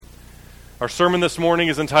Our sermon this morning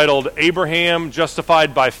is entitled Abraham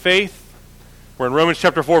Justified by Faith. We're in Romans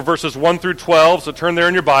chapter 4, verses 1 through 12, so turn there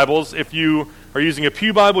in your Bibles. If you are using a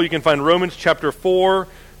pew Bible, you can find Romans chapter 4,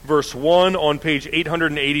 verse 1 on page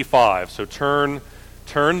 885. So turn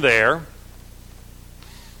there,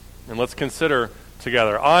 and let's consider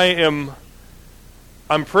together. I'm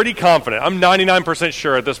pretty confident, I'm 99%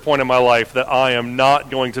 sure at this point in my life that I am not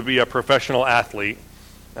going to be a professional athlete.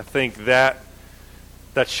 I think that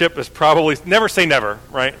ship is probably, never say never,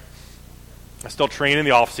 right? I still train in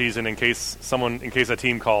the off season in case a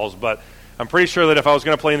team calls, but I'm pretty sure that if I was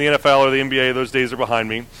going to play in the NFL or the NBA, those days are behind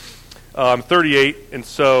me. I'm 38, and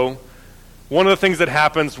so one of the things that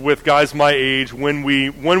happens with guys my age when we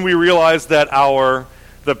realize that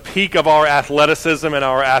the peak of our athleticism and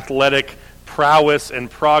our athletic prowess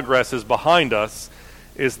and progress is behind us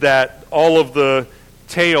is that all of the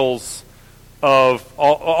tales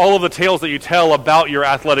that you tell about your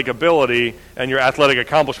athletic ability and your athletic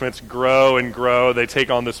accomplishments grow and grow. They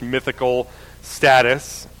take on this mythical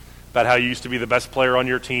status about how you used to be the best player on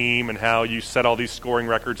your team and how you set all these scoring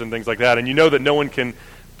records and things like that. And you know that no one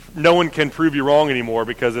can prove you wrong anymore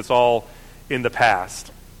because it's all in the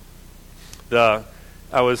past. I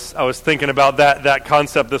was thinking about that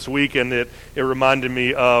concept this week, and it reminded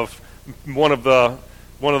me of one of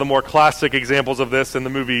the more classic examples of this in the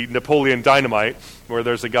movie Napoleon Dynamite, where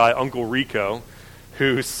there's a guy, Uncle Rico,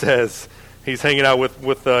 who says he's hanging out with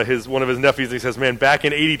one of his nephews, and he says, "Man, back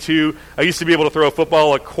in '82, I used to be able to throw a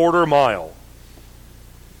football a quarter mile."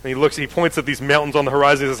 And he points at these mountains on the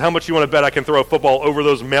horizon. He says, "How much you want to bet I can throw a football over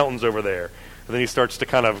those mountains over there?" And then he starts to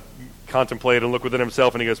kind of contemplate and look within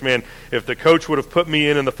himself, and he goes, "Man, if the coach would have put me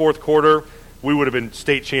in the fourth quarter, we would have been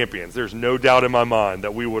state champions. There's no doubt in my mind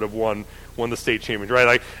that we would have won the state championship." Right?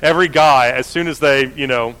 Like every guy, as soon as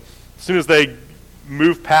they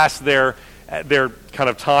move past their kind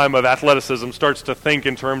of time of athleticism, starts to think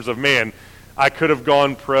in terms of, man, I could have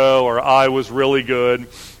gone pro, or I was really good.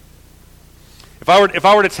 If I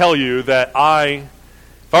were to tell you that I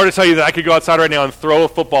could go outside right now and throw a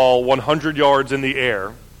football 100 yards in the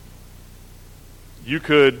air, you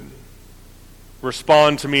could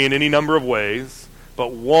respond to me in any number of ways,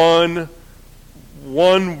 but one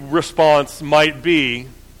response might be,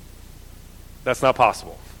 that's not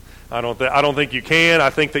possible. I don't think you can. I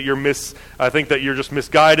think that you're just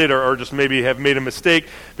misguided, or just maybe have made a mistake,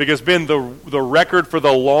 because Ben, the record for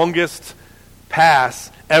the longest pass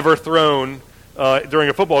ever thrown during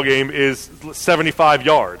a football game is 75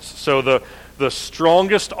 yards. So the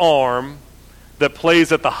strongest arm that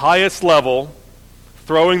plays at the highest level,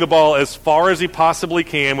 throwing the ball as far as he possibly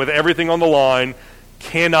can with everything on the line,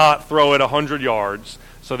 cannot throw it 100 yards.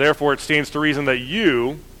 So therefore it stands to reason that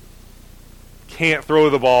you can't throw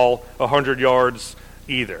the ball 100 yards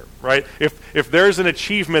either, right? If there's an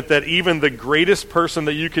achievement that even the greatest person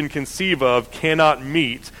that you can conceive of cannot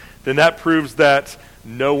meet, then that proves that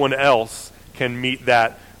no one else can meet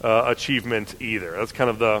that achievement either. That's kind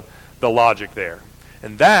of the logic there.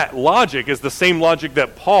 And that logic is the same logic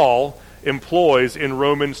that Paul employs in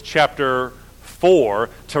Romans chapter 4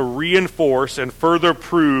 to reinforce and further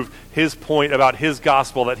prove his point about his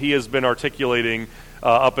gospel that he has been articulating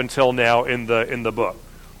up until now in the book.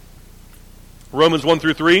 Romans 1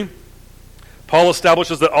 through 3, Paul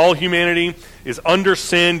establishes that all humanity is under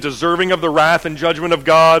sin, deserving of the wrath and judgment of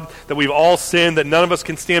God, that we've all sinned, that none of us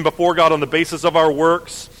can stand before God on the basis of our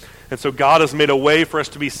works, and so God has made a way for us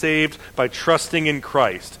to be saved by trusting in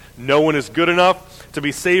Christ. No one is good enough to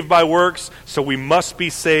be saved by works, so we must be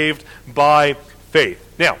saved by faith.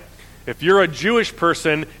 Now, if you're a Jewish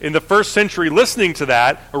person in the first century listening to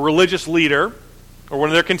that, a religious leader or one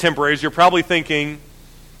of their contemporaries, you're probably thinking,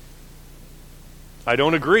 I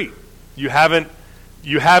don't agree. You haven't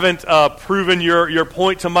proven your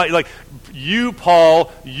point to my, like, you,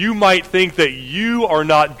 Paul, you might think that you are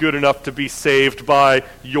not good enough to be saved by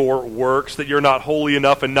your works, that you're not holy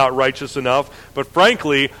enough and not righteous enough, but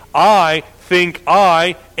frankly, I think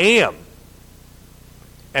I am.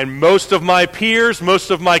 And most of my peers, most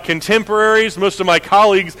of my contemporaries, most of my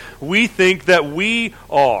colleagues, we think that we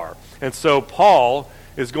are. And so Paul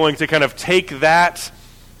is going to kind of take that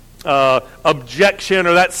objection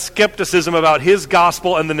or that skepticism about his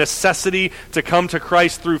gospel and the necessity to come to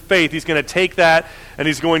Christ through faith. He's going to take that and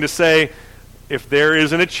he's going to say, if there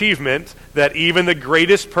is an achievement that even the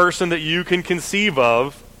greatest person that you can conceive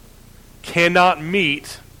of cannot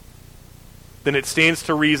meet, then it stands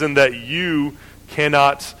to reason that you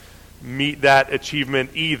cannot meet that achievement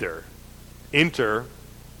either. Enter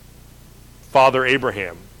Father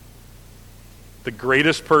Abraham, the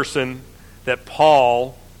greatest person that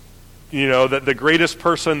Paul that the greatest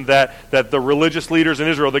person that the religious leaders in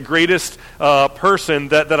Israel, the greatest person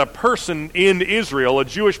that a person in Israel, a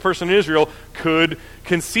Jewish person in Israel, could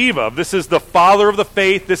conceive of. This is the father of the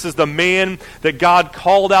faith. This is the man that God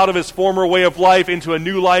called out of his former way of life, into a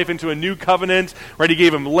new covenant, right? He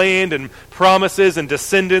gave him land and promises and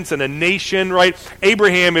descendants and a nation, right?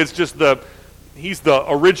 Abraham is just he's the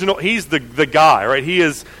original, he's the guy, right? He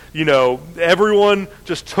is, everyone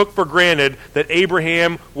just took for granted that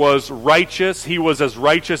Abraham was righteous. He was as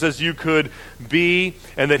righteous as you could be,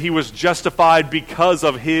 and that he was justified because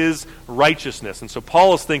of his righteousness. And so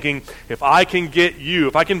Paul is thinking, if I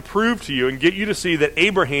can prove to you and get you to see that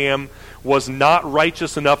Abraham was not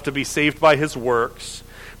righteous enough to be saved by his works,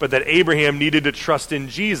 but that Abraham needed to trust in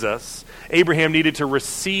Jesus, Abraham needed to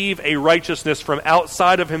receive a righteousness from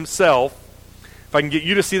outside of himself, if I can get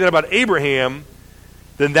you to see that about Abraham,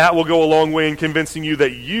 then that will go a long way in convincing you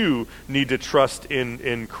that you need to trust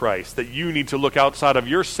in Christ, that you need to look outside of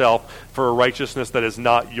yourself for a righteousness that is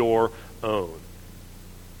not your own.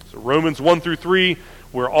 So Romans 1 through 3,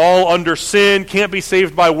 we're all under sin, can't be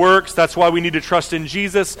saved by works. That's why we need to trust in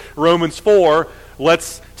Jesus. Romans 4,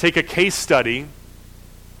 let's take a case study.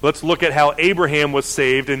 Let's look at how Abraham was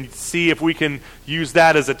saved and see if we can use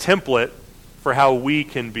that as a template for how we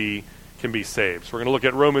can be saved. So we're going to look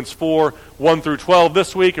at Romans 4, 1 through 12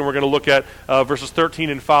 this week, and we're going to look at verses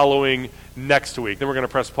 13 and following next week. Then we're going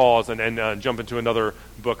to press pause and jump into another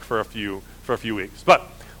book for a few weeks. But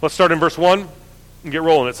let's start in verse 1 and get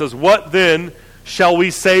rolling. It says, "What then shall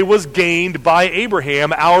we say was gained by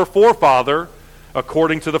Abraham, our forefather,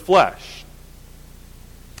 according to the flesh?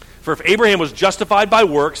 For if Abraham was justified by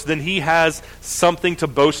works, then he has something to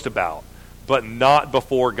boast about, but not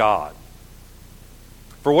before God.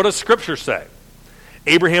 For what does Scripture say?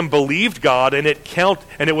 Abraham believed God, and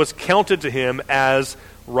it was counted to him as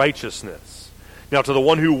righteousness. Now to the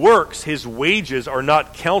one who works, his wages are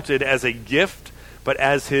not counted as a gift, but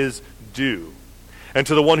as his due. And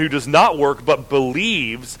to the one who does not work, but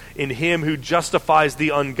believes in him who justifies the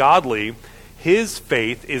ungodly, his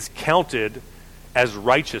faith is counted as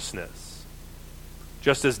righteousness.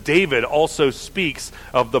 Just as David also speaks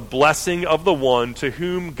of the blessing of the one to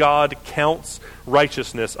whom God counts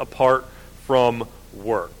righteousness apart from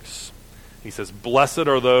works. He says, blessed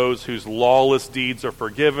are those whose lawless deeds are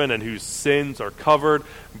forgiven and whose sins are covered.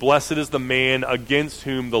 Blessed is the man against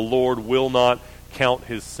whom the Lord will not count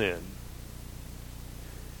his sin."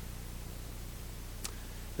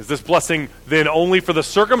 Is this blessing then only for the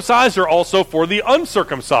circumcised or also for the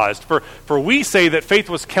uncircumcised? For we say that faith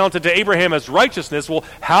was counted to Abraham as righteousness. Well,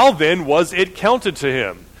 how then was it counted to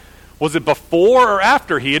him? Was it before or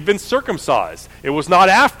after he had been circumcised? It was not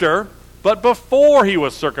after, but before he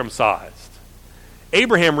was circumcised.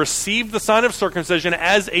 Abraham received the sign of circumcision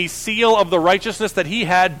as a seal of the righteousness that he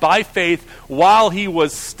had by faith while he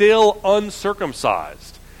was still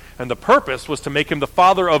uncircumcised. And the purpose was to make him the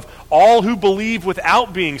father of all who believe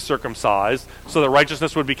without being circumcised, so that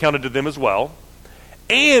righteousness would be counted to them as well,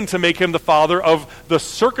 and to make him the father of the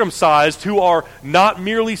circumcised who are not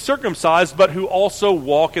merely circumcised, but who also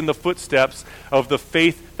walk in the footsteps of the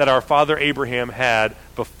faith that our father Abraham had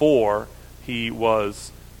before he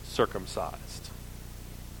was circumcised.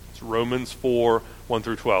 It's Romans 4, 1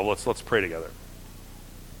 through 12. Let's pray together.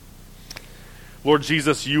 Lord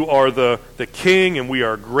Jesus, you are the King, and we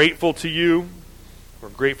are grateful to you. We're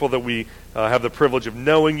grateful that we have the privilege of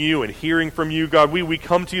knowing you and hearing from you. God, we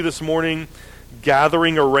come to you this morning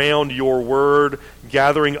gathering around your word,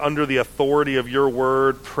 gathering under the authority of your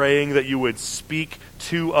word, praying that you would speak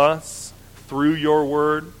to us through your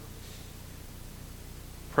word,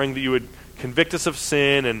 praying that you would convict us of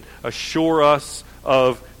sin and assure us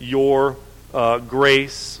of your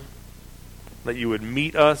grace, that you would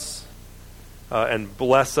meet us and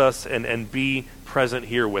bless us and be present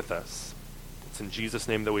here with us. It's in Jesus'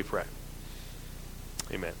 name that we pray.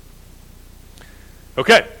 Amen.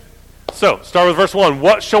 Okay, so start with verse 1.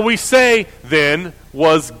 What shall we say then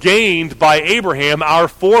was gained by Abraham, our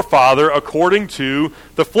forefather, according to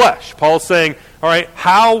the flesh? Paul's saying, all right,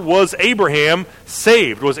 how was Abraham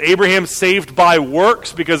saved? Was Abraham saved by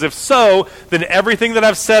works? Because if so, then everything that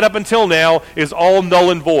I've said up until now is all null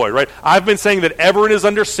and void, right? I've been saying that everyone is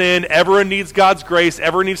under sin, everyone needs God's grace,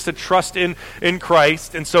 everyone needs to trust in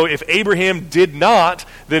Christ. And so if Abraham did not,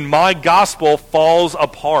 then my gospel falls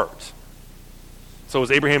apart. So was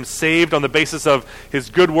Abraham saved on the basis of his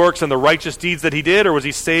good works and the righteous deeds that he did, or was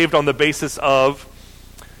he saved on the basis of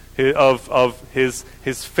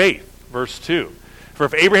his faith? Verse 2. For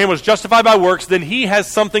if Abraham was justified by works, then he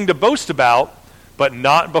has something to boast about, but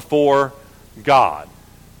not before God.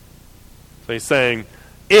 So he's saying,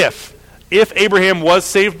 if if Abraham was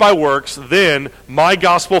saved by works, then my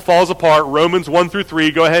gospel falls apart. Romans 1 through 3,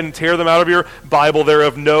 go ahead and tear them out of your Bible. They're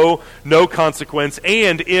of no consequence.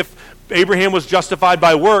 And if Abraham was justified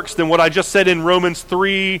by works, then what I just said in Romans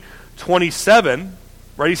 3:27,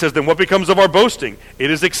 right? He says, then what becomes of our boasting?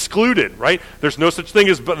 It is excluded, right? There's no such thing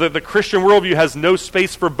as, the Christian worldview has no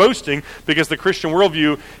space for boasting because the Christian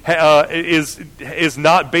worldview is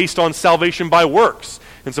not based on salvation by works.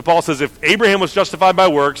 And so Paul says, if Abraham was justified by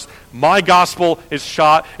works, my gospel is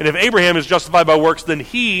shot. And if Abraham is justified by works, then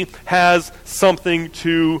he has something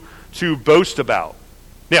to boast about.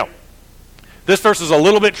 Now, this verse is a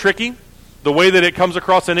little bit tricky. The way that it comes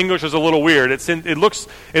across in English is a little weird. It looks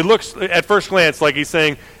at first glance like he's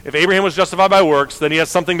saying, if Abraham was justified by works, then he has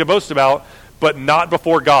something to boast about, but not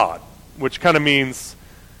before God. Which kind of means,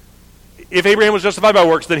 if Abraham was justified by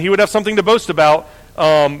works, then he would have something to boast about,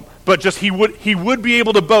 but just he would be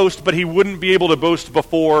able to boast, but he wouldn't be able to boast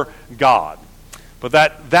before God. But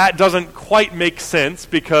that doesn't quite make sense,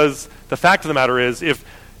 because the fact of the matter is, if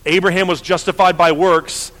Abraham was justified by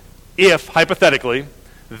works, if, hypothetically,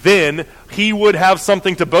 then he would have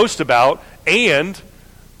something to boast about, and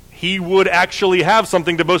he would actually have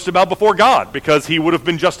something to boast about before God, because he would have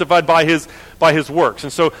been justified by his works.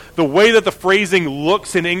 And so the way that the phrasing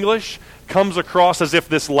looks in English comes across as if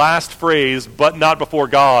this last phrase, but not before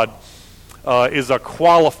God, is a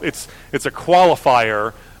qualifier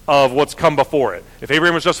of what's come before it. If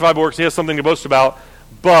Abraham was justified by works, he has something to boast about,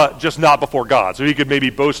 but just not before God. So he could maybe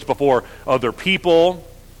boast before other people.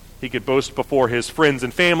 He could boast before his friends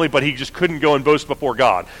and family, but he just couldn't go and boast before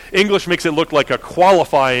God. English makes it look like a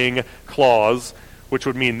qualifying clause, which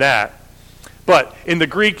would mean that. But in the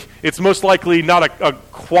Greek, it's most likely not a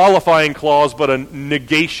qualifying clause, but a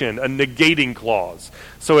negation, a negating clause.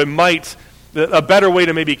 So it might, a better way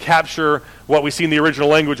to maybe capture what we see in the original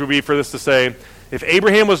language would be for this to say, if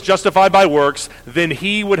Abraham was justified by works, then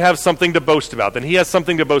he would have something to boast about. Then he has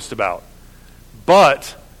something to boast about.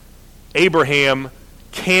 But Abraham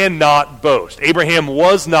cannot boast. Abraham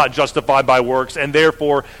was not justified by works, and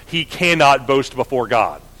therefore he cannot boast before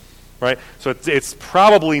God. Right? So it's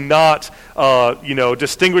probably not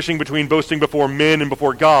distinguishing between boasting before men and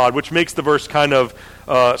before God, which makes the verse kind of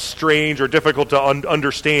strange or difficult to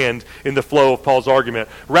understand in the flow of Paul's argument.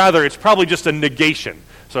 Rather, it's probably just a negation.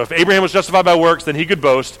 So if Abraham was justified by works, then he could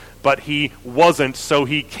boast, but he wasn't, so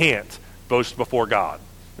he can't boast before God.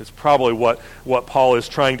 It's probably what Paul is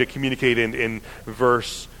trying to communicate in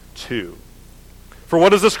verse 2. For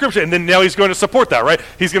what is the scripture? And then now he's going to support that, right?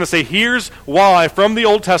 He's going to say, here's why from the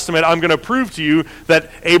Old Testament I'm going to prove to you that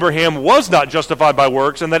Abraham was not justified by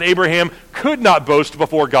works and that Abraham could not boast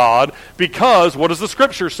before God, because what does the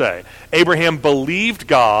scripture say? Abraham believed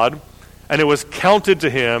God, and it was counted to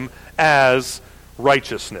him as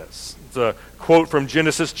righteousness. It's a quote from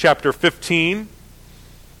Genesis chapter 15.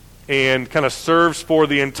 And kind of serves for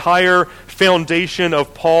the entire foundation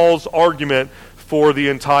of Paul's argument for the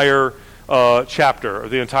entire chapter, or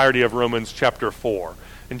the entirety of Romans chapter 4.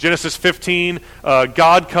 In Genesis 15,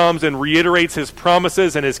 God comes and reiterates his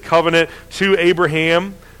promises and his covenant to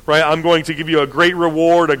Abraham. Right? I'm going to give you a great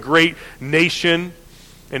reward, a great nation.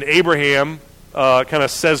 And Abraham kind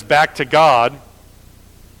of says back to God,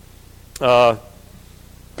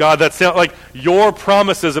 God, that sounds like your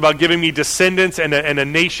promises about giving me descendants and a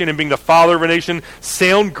nation and being the father of a nation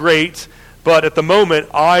sound great, but at the moment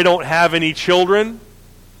I don't have any children.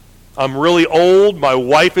 I'm really old. My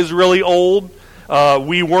wife is really old.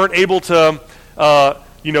 We weren't able to,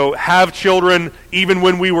 have children even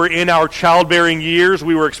when we were in our childbearing years.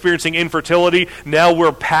 We were experiencing infertility. Now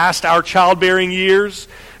we're past our childbearing years.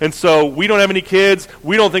 And so we don't have any kids.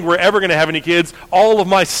 We don't think we're ever going to have any kids. All of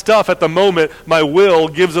my stuff at the moment, my will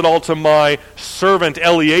gives it all to my servant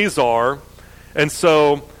Eleazar. And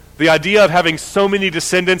so the idea of having so many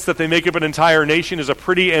descendants that they make up an entire nation is a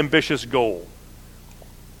pretty ambitious goal.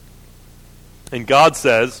 And God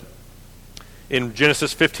says, in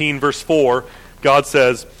Genesis 15, verse 4, God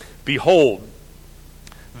says, behold,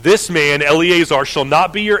 this man, Eleazar, shall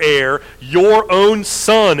not be your heir. Your own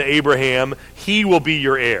son, Abraham, he will be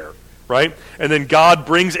your heir. Right? And then God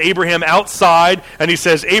brings Abraham outside, and he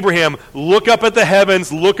says, Abraham, look up at the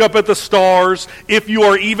heavens, look up at the stars, if you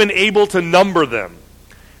are even able to number them.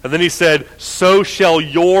 And then he said, so shall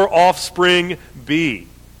your offspring be.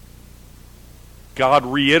 God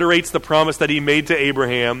reiterates the promise that he made to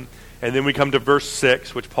Abraham. And then we come to verse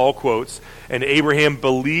 6, which Paul quotes, and Abraham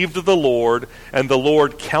believed the Lord, and the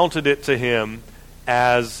Lord counted it to him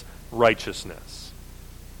as righteousness.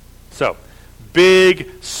 So, big,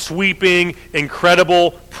 sweeping,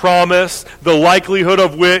 incredible promise, the likelihood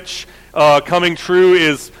of which coming true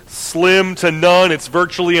is slim to none. It's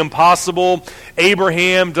virtually impossible.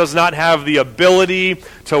 Abraham does not have the ability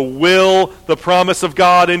to will the promise of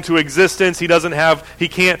God into existence. He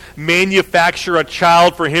can't manufacture a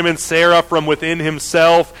child for him and Sarah from within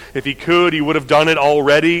himself. If he could, he would have done it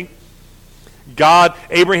already.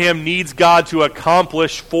 Abraham needs God to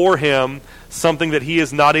accomplish for him something that he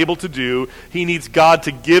is not able to do. He needs God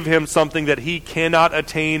to give him something that he cannot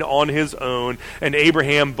attain on his own. And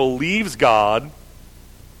Abraham believes God,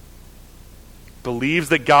 believes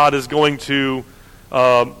that God is going to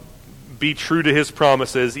be true to his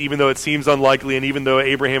promises, even though it seems unlikely and even though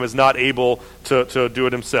Abraham is not able to do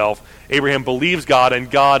it himself. Abraham believes God, and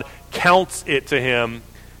God counts it to him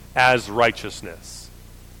as righteousness.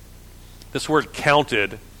 This word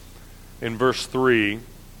counted in verse 3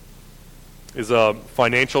 is a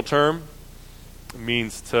financial term. It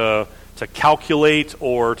means to calculate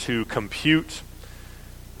or to compute.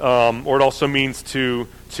 Or it also means to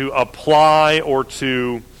apply or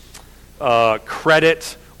to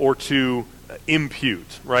credit or to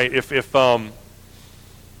impute, right? If there's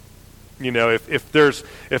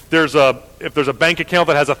a bank account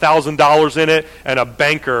that has $1,000 in it, and a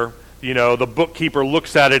banker, the bookkeeper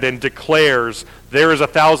looks at it and declares there is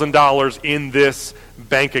 $1,000 in this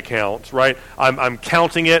bank account, right? I'm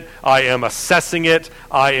counting it, I am assessing it,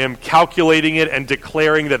 I am calculating it and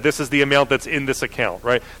declaring that this is the amount that's in this account,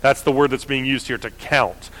 right? That's the word that's being used here, to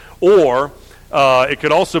count. Or it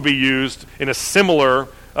could also be used in a similar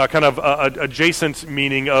kind of adjacent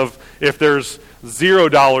meaning of if there's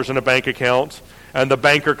 $0 in a bank account, and the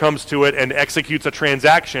banker comes to it and executes a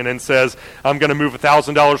transaction and says, I'm going to move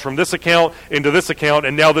 $1,000 from this account into this account,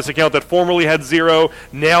 and now this account that formerly had $0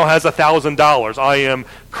 now has $1,000. I am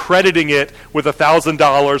crediting it with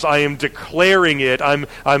 $1,000. I am declaring it. I'm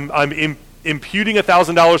imputing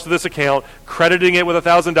 $1,000 to this account, crediting it with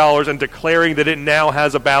 $1,000, and declaring that it now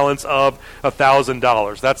has a balance of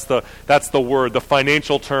 $1,000. That's the word, the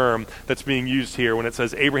financial term that's being used here when it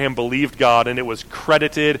says Abraham believed God, and it was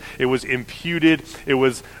credited, it was imputed, it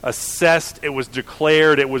was assessed, it was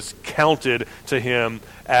declared, it was counted to him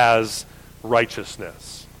as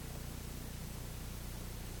righteousness.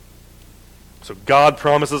 So God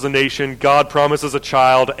promises a nation, God promises a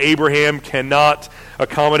child. Abraham cannot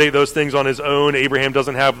accommodate those things on his own. Abraham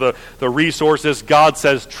doesn't have the resources. God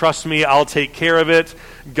says, trust me, I'll take care of it.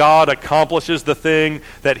 God accomplishes the thing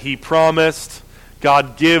that he promised.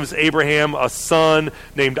 God gives Abraham a son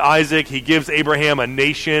named Isaac. He gives Abraham a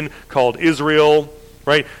nation called Israel,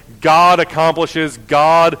 right? God accomplishes,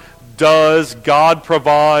 God does, God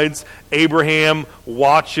provides. Abraham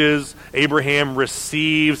watches, Abraham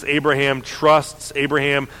receives, Abraham trusts,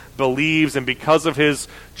 Abraham believes, and because of his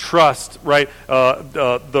trust, right,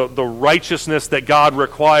 the righteousness that God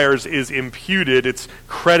requires is imputed, it's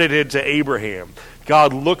credited to Abraham.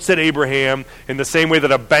 God looks at Abraham in the same way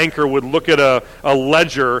that a banker would look at a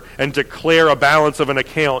ledger and declare a balance of an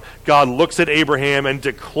account. God looks at Abraham and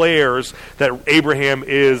declares that Abraham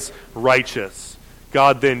is righteous.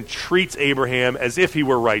 God then treats Abraham as if he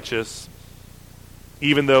were righteous,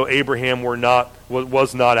 even though Abraham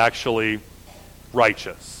was not actually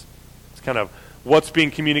righteous. It's kind of what's being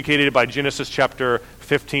communicated by Genesis chapter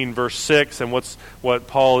 15, verse 6, and what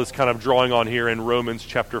Paul is kind of drawing on here in Romans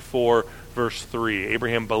chapter 4, verse 3.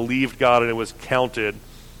 Abraham believed God, and it was counted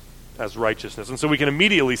as righteousness. And so we can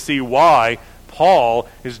immediately see why Paul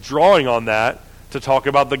is drawing on that to talk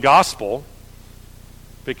about the gospel,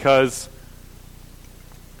 because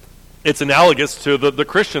it's analogous to the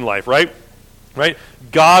Christian life, right? Right?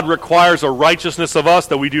 God requires a righteousness of us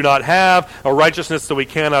that we do not have, a righteousness that we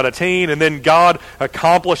cannot attain, and then God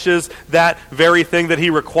accomplishes that very thing that he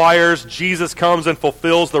requires. Jesus comes and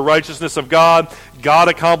fulfills the righteousness of God. God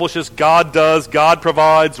accomplishes, God does, God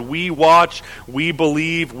provides, we watch, we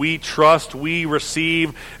believe, we trust, we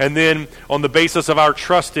receive, and then on the basis of our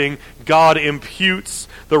trusting, God imputes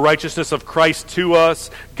the righteousness of Christ to us.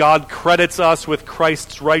 God credits us with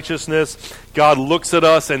Christ's righteousness. God looks at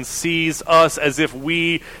us and sees us as if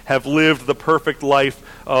we have lived the perfect life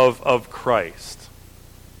of Christ.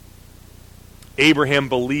 Abraham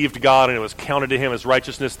believed God, and it was counted to him as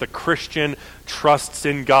righteousness. The Christian trusts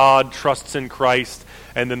in God, trusts in Christ,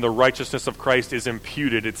 and then the righteousness of Christ is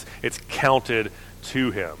imputed. It's counted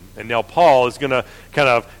to him. And now Paul is going to kind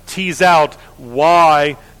of tease out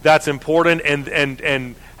why that's important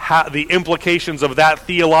and how the implications of that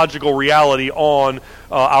theological reality on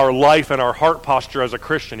our life and our heart posture as a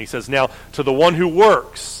Christian. He says, now, to the one who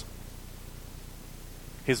works,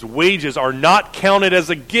 his wages are not counted as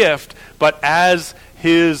a gift, but as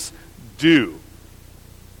his due.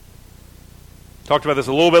 Talked about this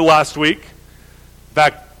a little bit last week. In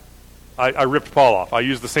fact, I ripped Paul off. I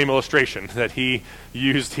used the same illustration that he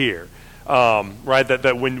used here. Right?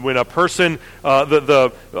 That when a person,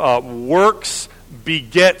 the works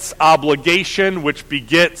begets obligation, which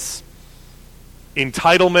begets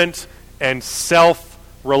entitlement and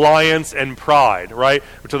self-reliance and pride, right?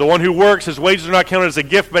 To the one who works, his wages are not counted as a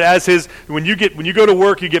gift, but as his, when you go to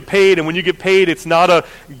work, you get paid, and when you get paid, it's not a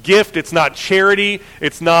gift, it's not charity,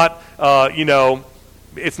 it's not,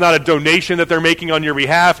 it's not a donation that they're making on your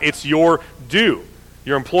behalf, it's your due.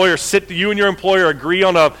 You and your employer agree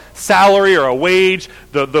on a salary or a wage.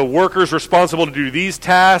 The worker's responsible to do these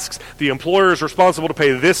tasks. The employer is responsible to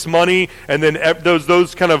pay this money, and then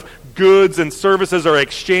those kind of goods and services are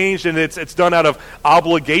exchanged, and it's done out of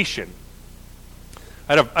obligation.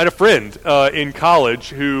 I had a friend in college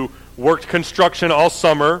who worked construction all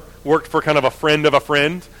summer, worked for kind of a friend of a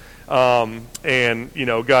friend, and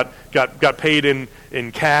got paid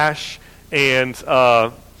in cash, and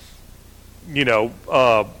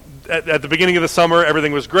at the beginning of the summer,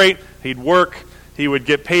 everything was great. He'd work. He would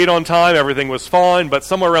get paid on time. Everything was fine. But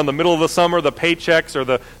somewhere around the middle of the summer, the paychecks or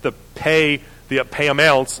the pay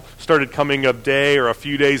amounts started coming a day or a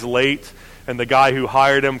few days late. And the guy who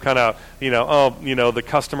hired him kind of, the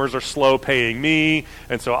customers are slow paying me,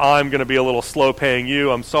 and so I'm going to be a little slow paying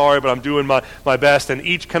you. I'm sorry, but I'm doing my best. And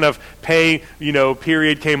each kind of pay,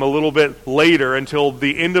 period came a little bit later until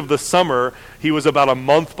the end of the summer. He was about a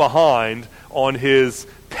month behind on his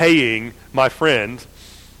paying my friend.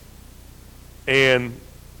 And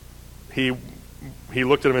he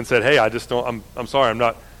looked at him and said, "Hey, I'm sorry,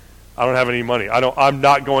 I don't have any money. I'm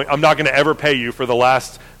not going to ever pay you for the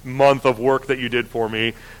last month of work that you did for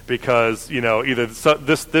me, because either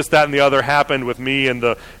this, that, and the other happened with me and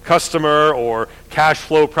the customer, or cash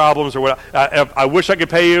flow problems, or what. I wish I could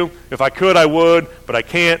pay you. If I could, I would, but I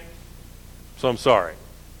can't. So I'm sorry."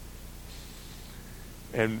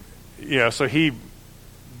 And so he,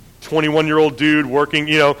 21-year-old dude working,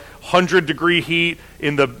 100-degree heat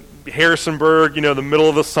in the Harrisonburg, the middle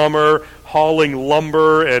of the summer, hauling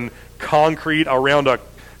lumber and concrete around a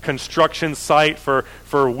construction site for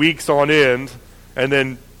weeks on end, and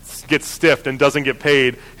then gets stiffed and doesn't get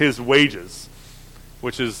paid his wages,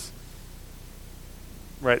 which is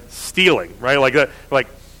stealing, right? Like that. Like,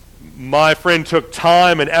 my friend took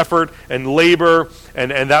time and effort and labor,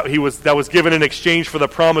 and that was given in exchange for the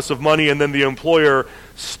promise of money, and then the employer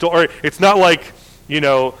it's not like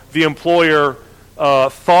the employer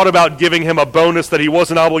thought about giving him a bonus that he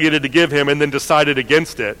wasn't obligated to give him and then decided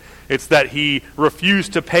against it. It's that he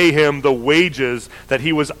refused to pay him the wages that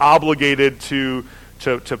he was obligated to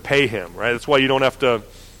pay him, right? That's why you don't have to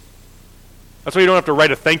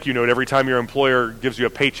write a thank you note every time your employer gives you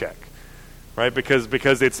a paycheck, right?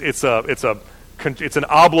 Because it's an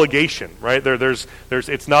obligation, right?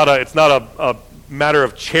 It's not a matter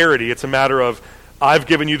of charity. It's a matter of, I've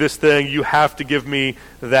given you this thing, you have to give me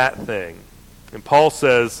that thing. And Paul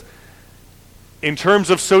says, in terms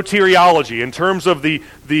of soteriology, in terms of the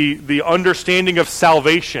understanding of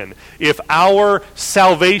salvation, if our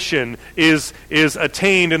salvation is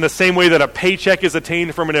attained in the same way that a paycheck is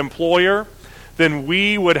attained from an employer, then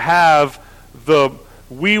we would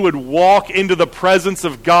walk into the presence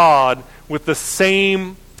of God with the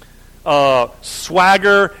same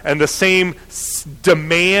swagger and the same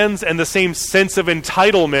demands and the same sense of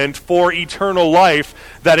entitlement for eternal life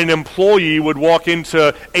that an employee would walk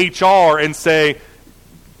into HR and say,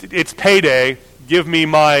 "It's payday, give me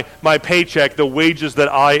my paycheck, the wages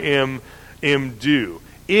that I am due."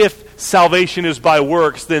 If salvation is by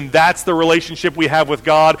works, then that's the relationship we have with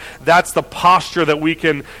God. That's the posture that we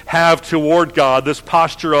can have toward God, this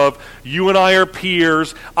posture of, you and I are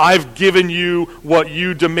peers. I've given you what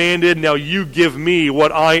you demanded. Now you give me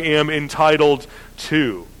what I am entitled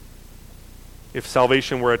to. If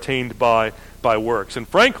salvation were attained by works. And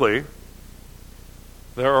frankly,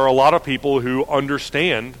 there are a lot of people who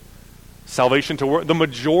understand salvation to work. The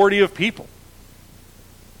majority of people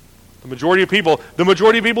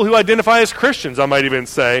who identify as Christians, I might even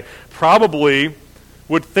say, probably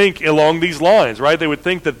would think along these lines, right? They would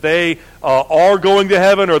think that they are going to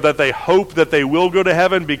heaven, or that they hope that they will go to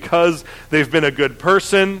heaven because they've been a good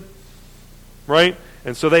person, right?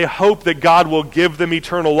 And so they hope that God will give them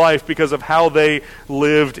eternal life because of how they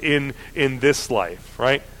lived in this life,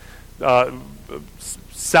 right?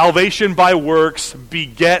 Salvation by works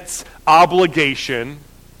begets obligation,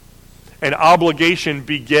 and obligation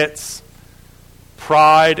begets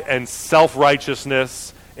pride and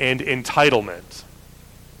self-righteousness and entitlement.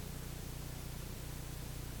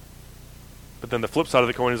 But then the flip side of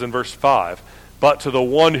the coin is in verse 5. But to the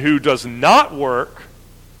one who does not work,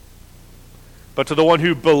 But to the one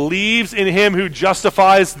who believes in him who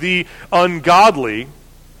justifies the ungodly,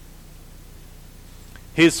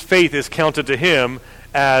 his faith is counted to him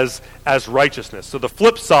as righteousness. So the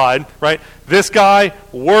flip side, right? This guy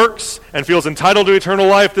works and feels entitled to eternal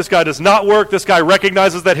life. This guy does not work. This guy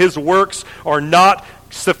recognizes that his works are not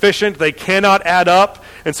sufficient. They cannot add up.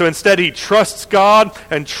 And so instead he trusts God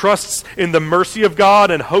and trusts in the mercy of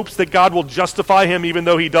God and hopes that God will justify him even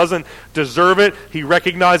though he doesn't deserve it. He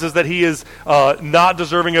recognizes that he is not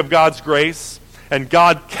deserving of God's grace, and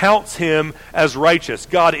God counts him as righteous.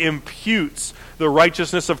 God imputes the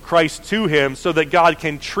righteousness of Christ to him so that God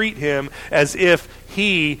can treat him as if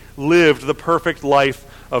he lived the perfect life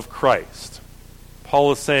of Christ.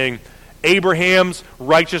 Paul is saying Abraham's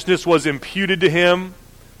righteousness was imputed to him.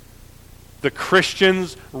 The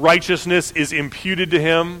Christian's righteousness is imputed to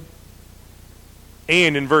him.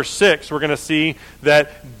 And in verse 6, we're going to see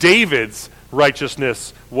that David's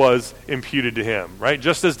righteousness was imputed to him, right?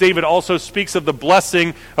 Just as David also speaks of the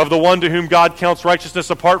blessing of the one to whom God counts righteousness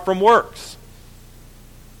apart from works.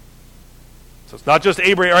 So it's not just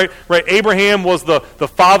Abraham, right? Abraham was the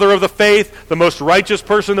father of the faith, the most righteous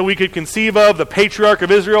person that we could conceive of, the patriarch of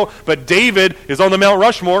Israel, but David is on the Mount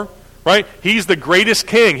Rushmore, right? He's the greatest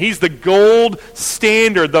king. He's the gold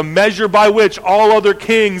standard, the measure by which all other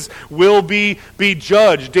kings will be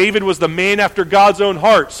judged. David was the man after God's own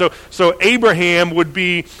heart. So Abraham would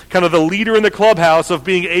be kind of the leader in the clubhouse of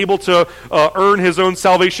being able to earn his own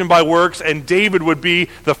salvation by works, and David would be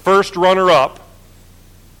the first runner-up.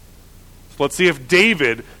 So let's see if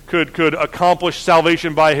David could accomplish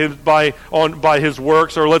salvation by his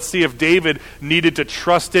works, or let's see if David needed to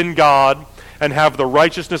trust in God and have the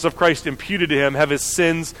righteousness of Christ imputed to him, have his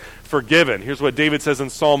sins forgiven. Here's what David says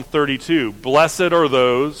in Psalm 32. Blessed are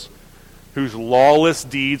those whose lawless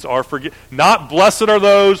deeds are forgiven. Not blessed are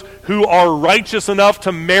those who are righteous enough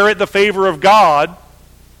to merit the favor of God,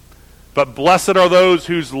 but blessed are those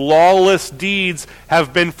whose lawless deeds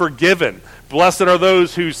have been forgiven. Blessed are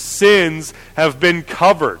those whose sins have been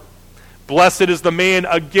covered. Blessed is the man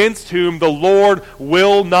against whom the Lord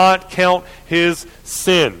will not count his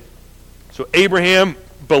sin. So Abraham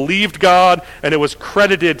believed God, and it was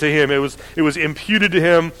credited to him. It was imputed to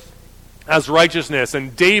him as righteousness.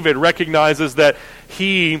 And David recognizes that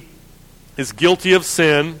he is guilty of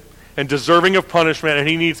sin and deserving of punishment, and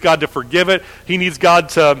he needs God to forgive it. He needs God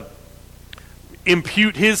to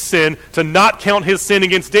impute his sin, to not count his sin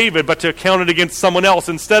against David, but to count it against someone else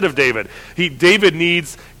instead of David. David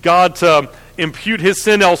needs God to impute his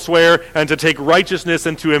sin elsewhere and to take righteousness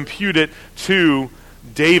and to impute it to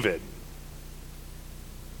David.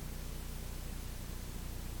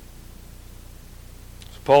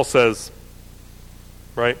 Paul says,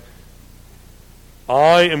 right,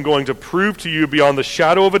 I am going to prove to you beyond the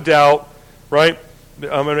shadow of a doubt, right?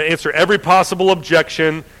 I'm going to answer every possible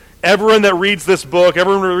objection. Everyone that reads this book,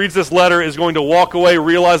 everyone that reads this letter is going to walk away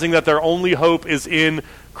realizing that their only hope is in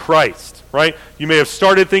Christ, right? You may have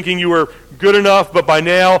started thinking you were good enough, but by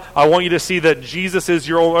now I want you to see that Jesus is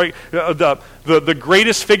your only, the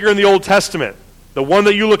greatest figure in the Old Testament, the one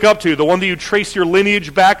that you look up to, the one that you trace your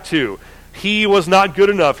lineage back to. He was not good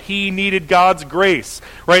enough. He needed God's grace,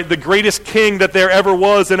 right? The greatest king that there ever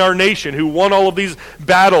was in our nation, who won all of these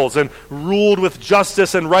battles and ruled with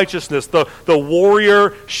justice and righteousness, the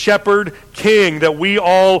warrior shepherd king that we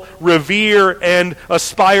all revere and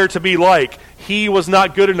aspire to be like. He was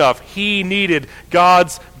not good enough. He needed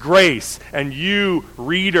God's grace. And you,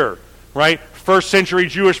 reader, right? First century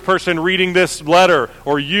Jewish person reading this letter,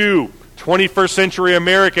 or you, 21st century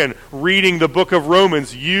American reading the book of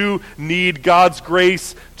Romans, you need God's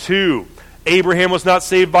grace too. Abraham was not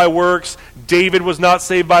saved by works. David was not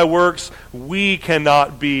saved by works. We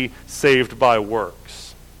cannot be saved by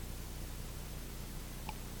works.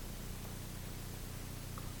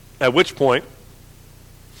 At which point,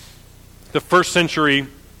 the first century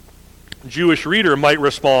Jewish reader might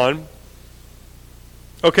respond,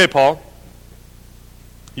 okay, Paul,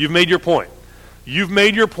 you've made your point. You've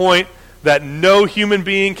made your point that no human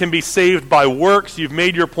being can be saved by works. You've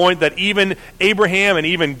made your point that even Abraham and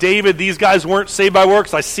even David, these guys weren't saved by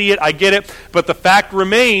works. I see it, I get it. But the fact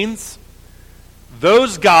remains,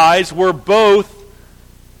 those guys were both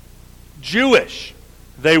Jewish.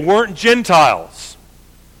 They weren't Gentiles.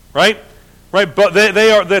 Right? Right? But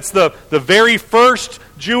that's the very first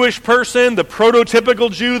Jewish person, the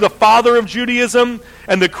prototypical Jew, the father of Judaism,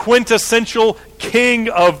 and the quintessential king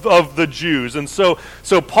of the Jews. And so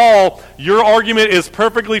Paul, your argument is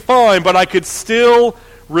perfectly fine, but I could still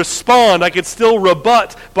respond, I could still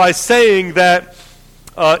rebut by saying that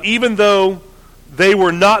even though they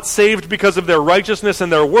were not saved because of their righteousness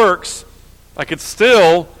and their works, I could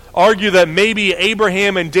still argue that maybe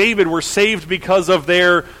Abraham and David were saved because of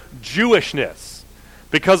their Jewishness,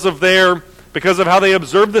 because of how they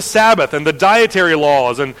observed the Sabbath and the dietary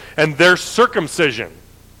laws and their circumcision.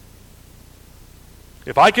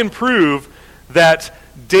 If I can prove that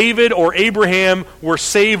David or Abraham were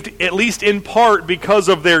saved at least in part because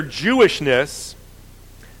of their Jewishness,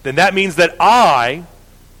 then that means that I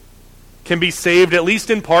can be saved at least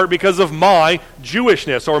in part because of my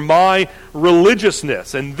Jewishness or my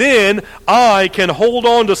religiousness. And then I can hold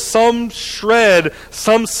on to some shred,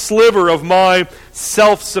 some sliver of my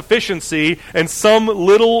self-sufficiency and some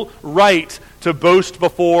little right to boast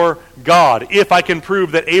before God, if I can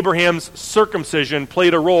prove that Abraham's circumcision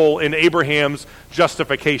played a role in Abraham's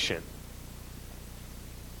justification.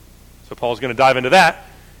 So Paul's going to dive into that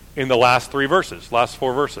in the last four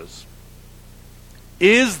verses.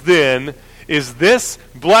 Is this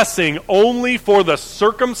blessing only for the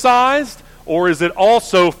circumcised, or is it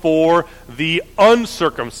also for the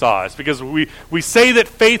uncircumcised? Because we say that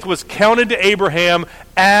faith was counted to Abraham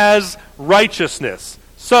as righteousness.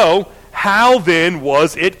 So, how then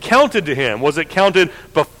was it counted to him? Was it counted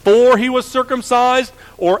before he was circumcised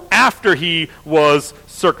or after he was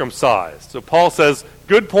circumcised? So Paul says,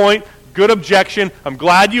 good point, good objection. I'm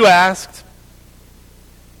glad you asked.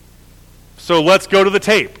 So let's go to the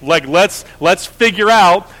tape. Let's figure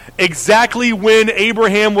out exactly when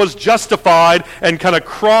Abraham was justified and kind of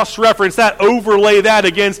cross-reference that, overlay that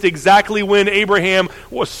against exactly when Abraham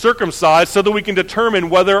was circumcised so that we can determine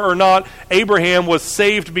whether or not Abraham was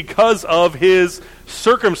saved because of his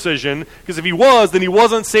circumcision. Because if he was, then he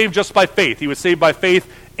wasn't saved just by faith. He was saved by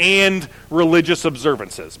faith and religious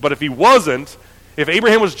observances. But if he wasn't, if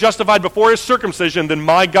Abraham was justified before his circumcision, then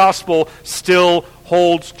my gospel still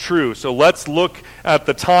holds true. So let's look at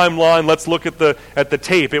the timeline. Let's look at the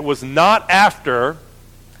tape. It was not after,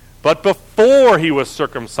 but before he was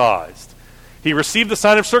circumcised. He received the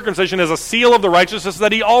sign of circumcision as a seal of the righteousness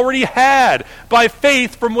that he already had by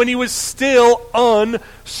faith from when he was still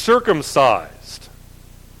uncircumcised.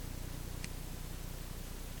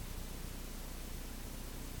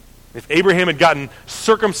 If Abraham had gotten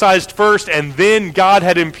circumcised first and then God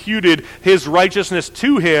had imputed his righteousness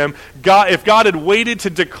to him, if God had waited to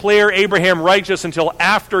declare Abraham righteous until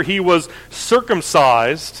after he was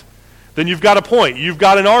circumcised, then you've got a point. You've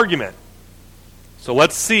got an argument. So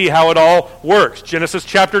let's see how it all works. Genesis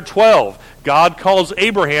chapter 12. God calls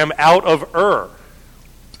Abraham out of Ur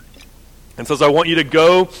and says, I want you to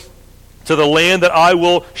go to the land that I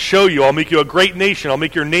will show you. I'll make you a great nation. I'll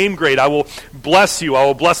make your name great. I will bless you. I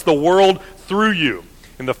will bless the world through you.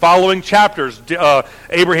 In the following chapters,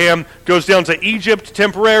 Abraham goes down to Egypt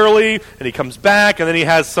temporarily, and he comes back, and then he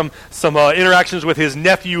has some interactions with his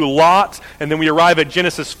nephew Lot, and then we arrive at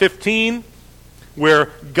Genesis 15,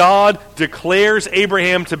 where God declares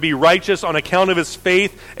Abraham to be righteous on account of his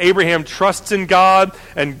faith. Abraham trusts in God,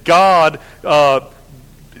 and God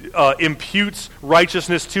imputes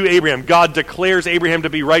righteousness to Abraham. God declares Abraham to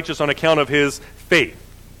be righteous on account of his faith.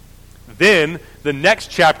 Then, the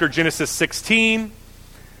next chapter, Genesis 16,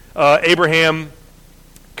 Abraham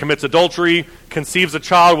commits adultery, conceives a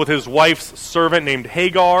child with his wife's servant named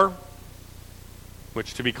Hagar,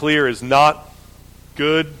 which, to be clear, is not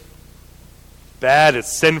good, bad,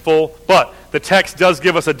 it's sinful. But the text does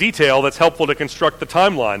give us a detail that's helpful to construct the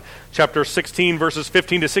timeline. Chapter 16, verses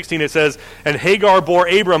 15 to 16, it says, And Hagar bore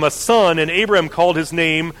Abram a son, and Abram called his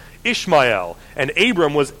name Ishmael. And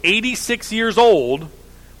Abram was 86 years old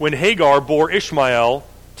when Hagar bore Ishmael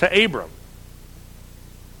to Abram.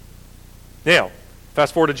 Now,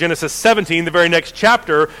 fast forward to Genesis 17, the very next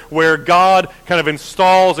chapter, where God kind of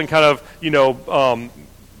installs and kind of,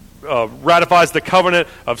 ratifies the covenant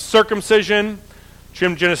of circumcision.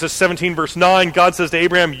 Genesis 17, verse 9, God says to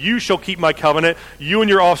Abraham, You shall keep my covenant, you and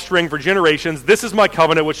your offspring for generations. This is my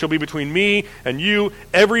covenant which shall be between me and you.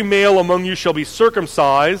 Every male among you shall be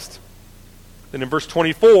circumcised. Then in verse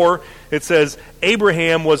 24, it says,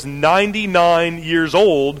 Abraham was 99 years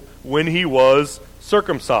old when he was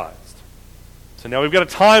circumcised. So now we've got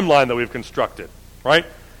a timeline that we've constructed, right?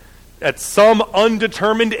 At some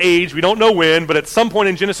undetermined age, we don't know when, but at some point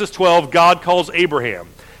in Genesis 12, God calls Abraham.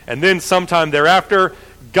 And then sometime thereafter,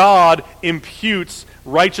 God imputes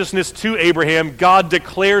righteousness to Abraham. God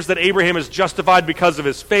declares that Abraham is justified because of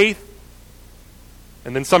his faith.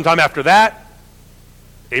 And then sometime after that,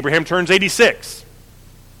 Abraham turns 86.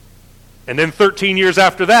 And then 13 years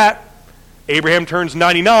after that, Abraham turns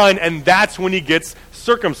 99, and that's when he gets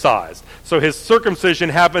circumcised. So his circumcision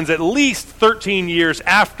happens at least 13 years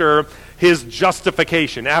after his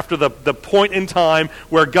justification, after the point in time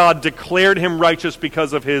where God declared him righteous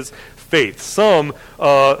because of his faith. Some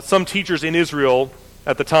teachers in Israel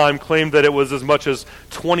at the time claimed that it was as much as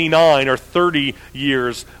 29 or 30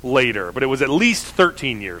 years later, but it was at least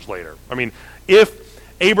 13 years later. I mean, if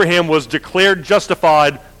Abraham was declared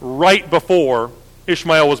justified right before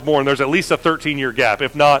Ishmael was born, there's at least a 13-year gap,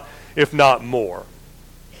 if not more.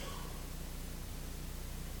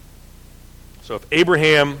 So if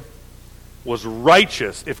Abraham was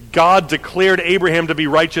righteous, if God declared Abraham to be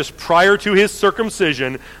righteous prior to his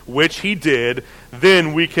circumcision, which he did,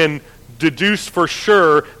 then we can deduce for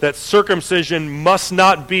sure that circumcision must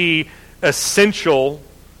not be essential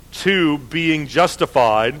to being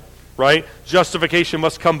justified, right? Justification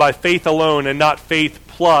must come by faith alone and not faith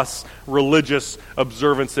plus religious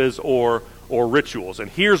observances or rituals. And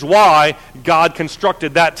here's why God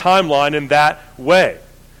constructed that timeline in that way.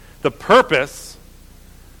 The purpose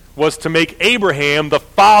was to make Abraham the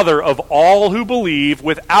father of all who believe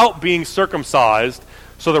without being circumcised,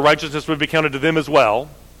 so that righteousness would be counted to them as well,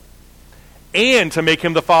 and to make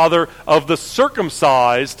him the father of the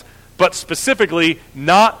circumcised, but specifically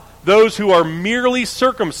not those who are merely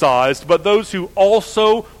circumcised, but those who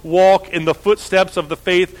also walk in the footsteps of the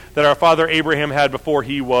faith that our father Abraham had before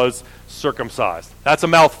he was circumcised. That's a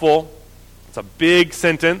mouthful. It's a big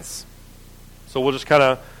sentence. So we'll just kind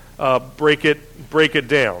of break it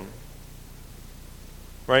down.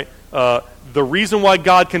 Right? The reason why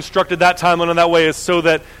God constructed that timeline in that way is so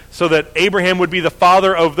that Abraham would be the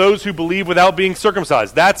father of those who believe without being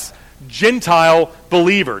circumcised. That's Gentile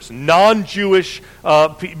believers, non-Jewish,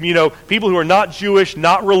 people who are not Jewish,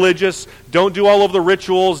 not religious, don't do all of the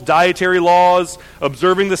rituals, dietary laws,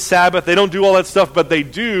 observing the Sabbath. They don't do all that stuff, but they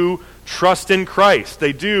do trust in Christ.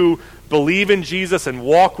 They do believe in Jesus and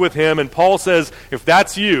walk with him. And Paul says, if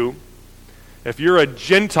that's you, if you're a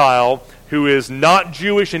Gentile who is not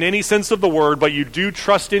Jewish in any sense of the word, but you do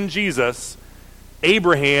trust in Jesus,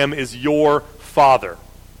 Abraham is your father.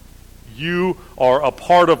 You are a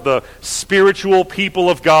part of the spiritual people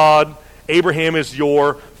of God. Abraham is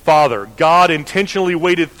your father. God intentionally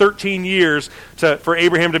waited 13 years for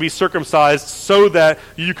Abraham to be circumcised so that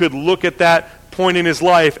you could look at that point in his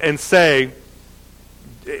life and say,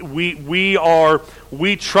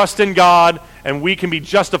 we trust in God and we can be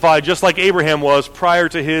justified just like Abraham was prior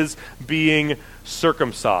to his being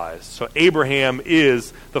circumcised. So Abraham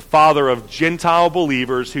is the father of Gentile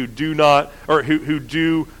believers who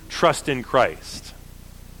do trust in Christ.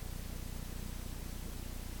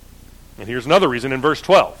 And here's another reason in verse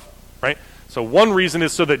 12, right? So one reason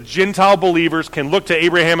is so that Gentile believers can look to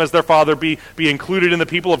Abraham as their father, be included in the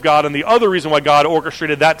people of God. And the other reason why God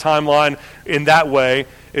orchestrated that timeline in that way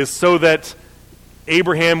is so that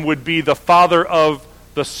Abraham would be the father of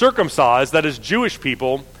the circumcised, that is Jewish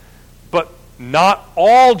people, but not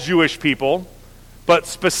all Jewish people, but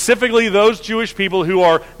specifically those Jewish people who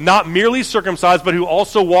are not merely circumcised, but who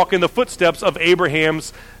also walk in the footsteps of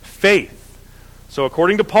Abraham's faith. So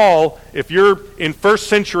according to Paul, if you're in first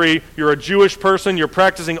century, you're a Jewish person, you're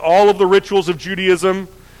practicing all of the rituals of Judaism,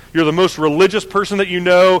 you're the most religious person that you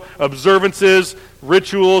know, observances,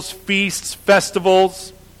 rituals, feasts,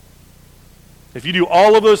 festivals. If you do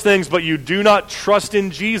all of those things, but you do not trust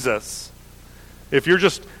in Jesus, if you're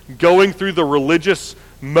just going through the religious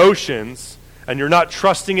motions and you're not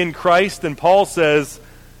trusting in Christ, then Paul says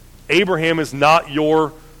Abraham is not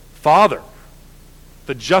your father.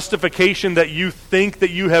 The justification that you think that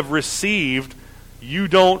you have received, you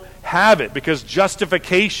don't have it, because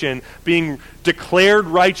justification, being declared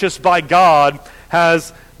righteous by God,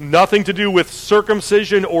 has nothing to do with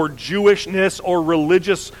circumcision or Jewishness or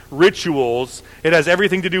religious rituals. It has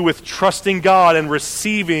everything to do with trusting God and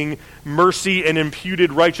receiving mercy and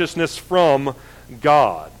imputed righteousness from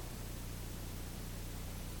God.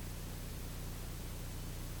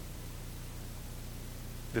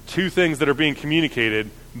 The two things that are being communicated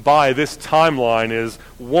by this timeline is,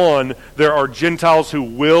 one, there are Gentiles who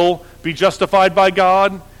will be justified by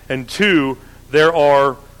God, and two, there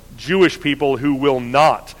are Jewish people who will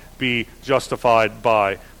not be justified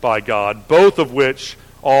by God, both of which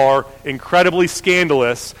are incredibly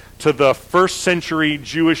scandalous to the first century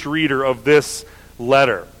Jewish reader of this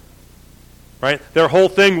letter. Right? Their whole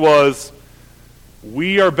thing was,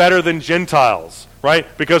 we are better than Gentiles, right?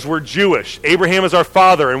 Because we're Jewish. Abraham is our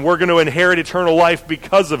father, and we're going to inherit eternal life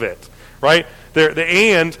because of it, right?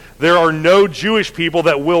 And there are no Jewish people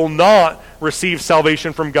that will not receive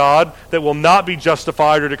salvation from God, that will not be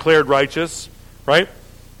justified or declared righteous, right?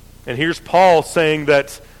 And here's Paul saying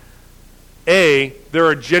that, A, there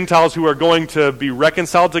are Gentiles who are going to be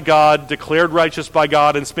reconciled to God, declared righteous by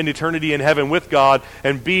God, and spend eternity in heaven with God,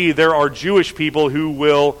 and B, there are Jewish people who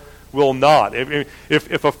will will not.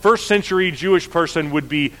 If a first century Jewish person would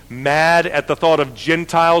be mad at the thought of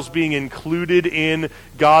Gentiles being included in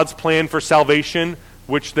God's plan for salvation,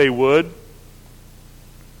 which they would,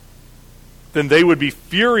 then they would be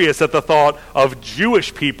furious at the thought of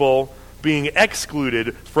Jewish people being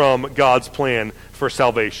excluded from God's plan for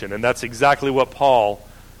salvation. And that's exactly what Paul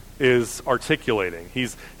is articulating.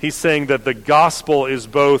 He's saying that the gospel is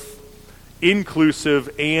both inclusive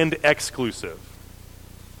and exclusive.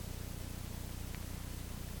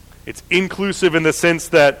 It's inclusive in the sense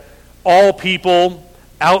that all people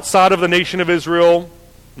outside of the nation of Israel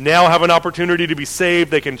now have an opportunity to be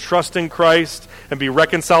saved. They can trust in Christ and be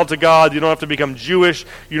reconciled to God. You don't have to become Jewish.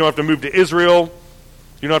 You don't have to move to Israel.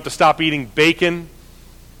 You don't have to stop eating bacon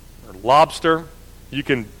or lobster. You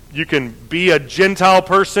can be a Gentile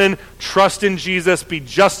person, trust in Jesus, be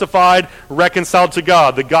justified, reconciled to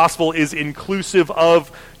God. The gospel is inclusive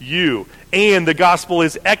of you. And the gospel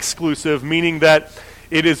is exclusive, meaning that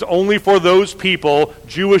it is only for those people,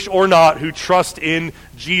 Jewish or not, who trust in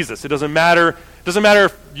Jesus. It doesn't matter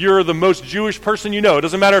if you're the most Jewish person you know. It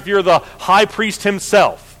doesn't matter if you're the high priest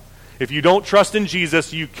himself. If you don't trust in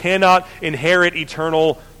Jesus, you cannot inherit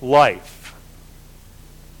eternal life.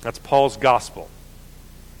 That's Paul's gospel.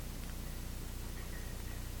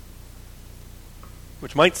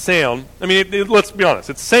 Which might sound, let's be honest,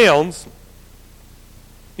 it sounds,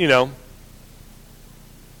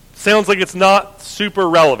 sounds like it's not super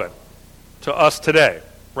relevant to us today,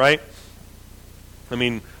 right?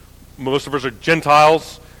 Most of us are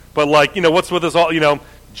Gentiles, but what's with us all,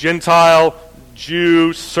 Gentile,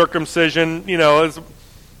 Jew, circumcision, is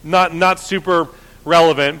not super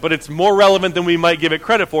relevant, but it's more relevant than we might give it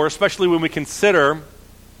credit for, especially when we consider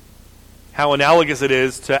how analogous it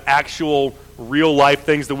is to actual real life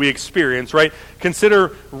things that we experience, right?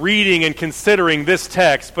 Consider reading and considering this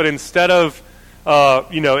text, but instead of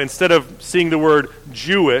seeing the word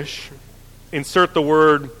Jewish, insert the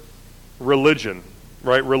word religion,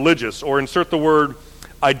 right? Religious, or insert the word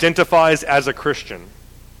identifies as a Christian.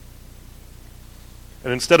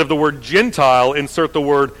 And instead of the word Gentile, insert the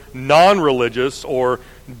word non-religious or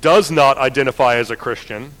does not identify as a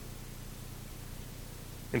Christian.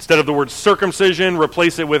 Instead of the word circumcision,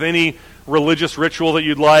 replace it with any religious ritual that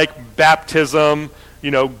you'd like, baptism,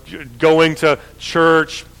 going to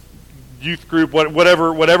church, youth group,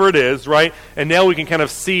 whatever it is, right? And now we can kind of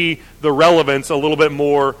see the relevance a little bit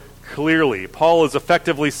more clearly. Paul is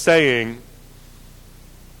effectively saying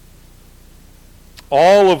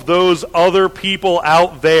all of those other people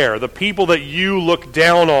out there, the people that you look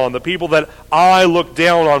down on, the people that I look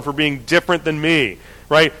down on for being different than me,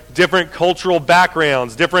 right? Different cultural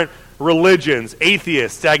backgrounds, different religions,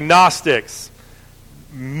 atheists, agnostics,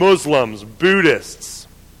 Muslims, Buddhists,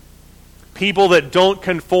 people that don't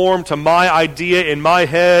conform to my idea in my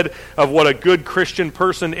head of what a good Christian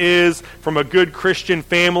person is, from a good Christian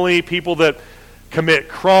family, people that commit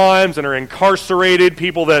crimes and are incarcerated,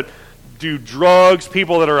 people that do drugs,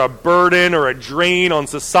 people that are a burden or a drain on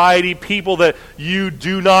society, people that you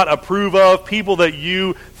do not approve of, people that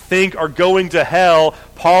you think are going to hell.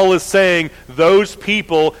 Paul is saying those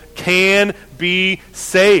people can be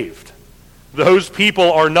saved. Those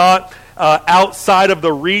people are not outside of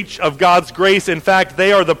the reach of God's grace. In fact,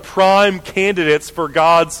 they are the prime candidates for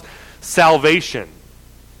God's salvation.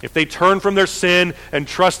 If they turn from their sin and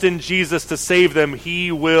trust in Jesus to save them,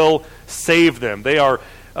 He will save them. They are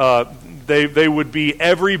they would be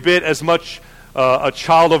every bit as much a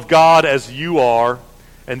child of God as you are,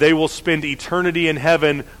 and they will spend eternity in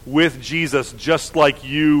heaven with Jesus just like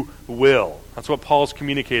you will. That's what Paul's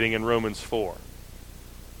communicating in Romans 4.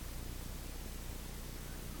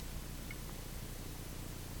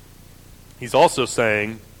 He's also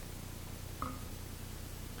saying,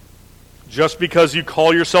 just because you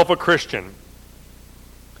call yourself a Christian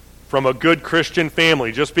from a good Christian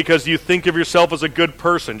family, just because you think of yourself as a good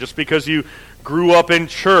person, just because you grew up in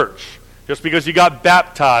church, just because you got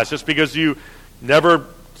baptized, just because you never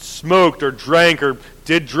smoked or drank or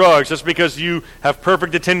did drugs, just because you have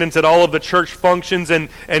perfect attendance at all of the church functions and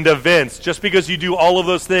events, just because you do all of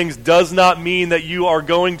those things does not mean that you are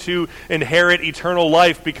going to inherit eternal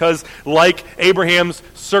life, because like Abraham's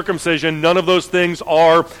circumcision, none of those things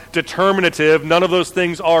are determinative, none of those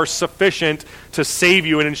things are sufficient to save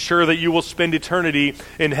you and ensure that you will spend eternity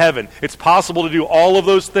in heaven. It's possible to do all of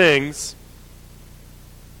those things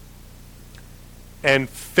and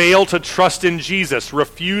fail to trust in Jesus,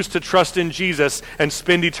 refuse to trust in Jesus, and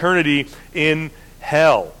spend eternity in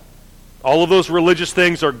hell. All of those religious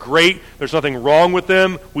things are great. There's nothing wrong with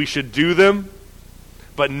them. We should do them.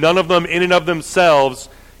 But none of them in and of themselves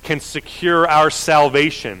can secure our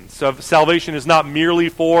salvation. So salvation is not merely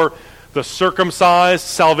for the circumcised.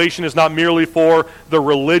 Salvation is not merely for the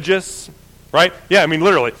religious. Right? Yeah, I mean,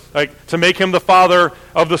 literally, like to make him the father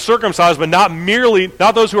of the circumcised, but not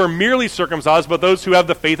those who are merely circumcised, but those who have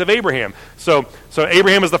the faith of Abraham. So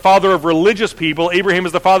Abraham is the father of religious people. Abraham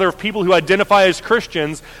is the father of people who identify as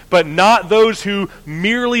Christians, but not those who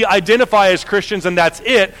merely identify as Christians and that's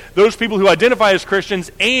it. Those people who identify as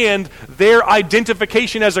Christians and their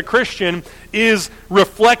identification as a Christian is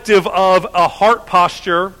reflective of a heart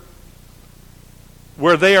posture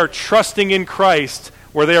where they are trusting in Christ,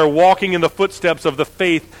 where they are walking in the footsteps of the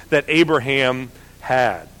faith that Abraham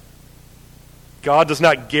had. God does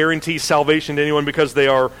not guarantee salvation to anyone because they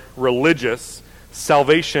are religious.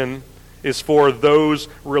 Salvation is for those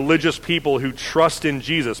religious people who trust in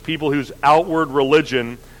Jesus, people whose outward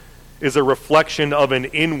religion is a reflection of an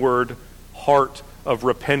inward heart of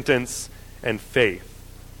repentance and faith.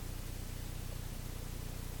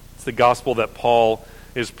 It's the gospel that Paul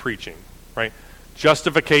is preaching, right?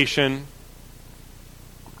 Justification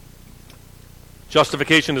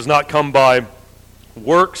does not come by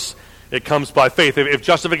works, it comes by faith. If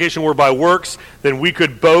justification were by works, then we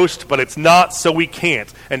could boast, but it's not, so we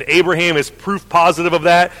can't. And Abraham is proof positive of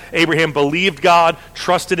that. Abraham believed God,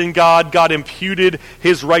 trusted in God. God imputed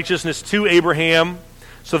his righteousness to Abraham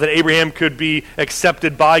so that Abraham could be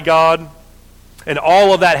accepted by God. And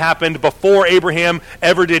all of that happened before Abraham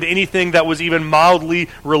ever did anything that was even mildly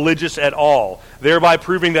religious at all, thereby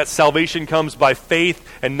proving that salvation comes by faith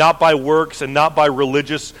and not by works and not by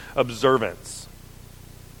religious observance.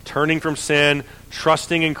 Turning from sin,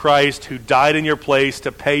 trusting in Christ, who died in your place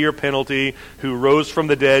to pay your penalty, who rose from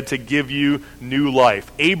the dead to give you new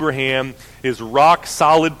life. Abraham is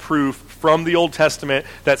rock-solid proof from the Old Testament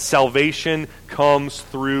that salvation comes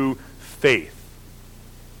through faith.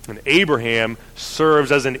 And Abraham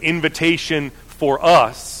serves as an invitation for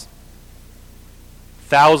us,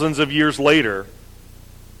 thousands of years later,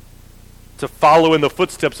 to follow in the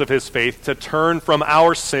footsteps of his faith, to turn from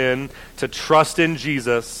our sin, to trust in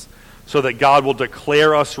Jesus, so that God will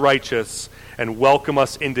declare us righteous and welcome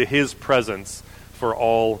us into his presence for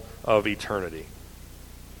all of eternity.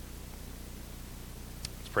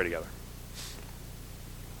 Let's pray together.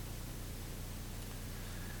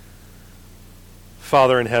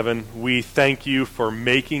 Father in heaven, we thank you for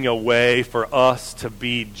making a way for us to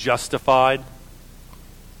be justified.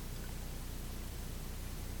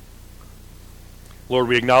 Lord,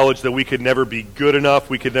 we acknowledge that we could never be good enough,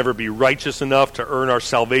 we could never be righteous enough to earn our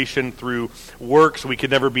salvation through works, we could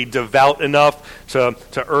never be devout enough to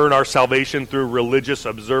earn our salvation through religious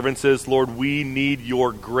observances. Lord, we need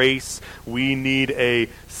your grace, we need a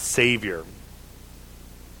Savior.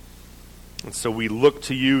 And so we look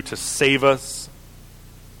to you to save us.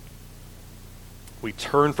 We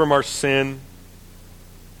turn from our sin,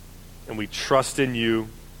 and we trust in you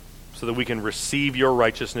so that we can receive your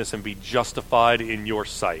righteousness and be justified in your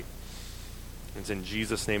sight. It's in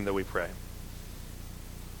Jesus' name that we pray.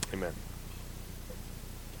 Amen.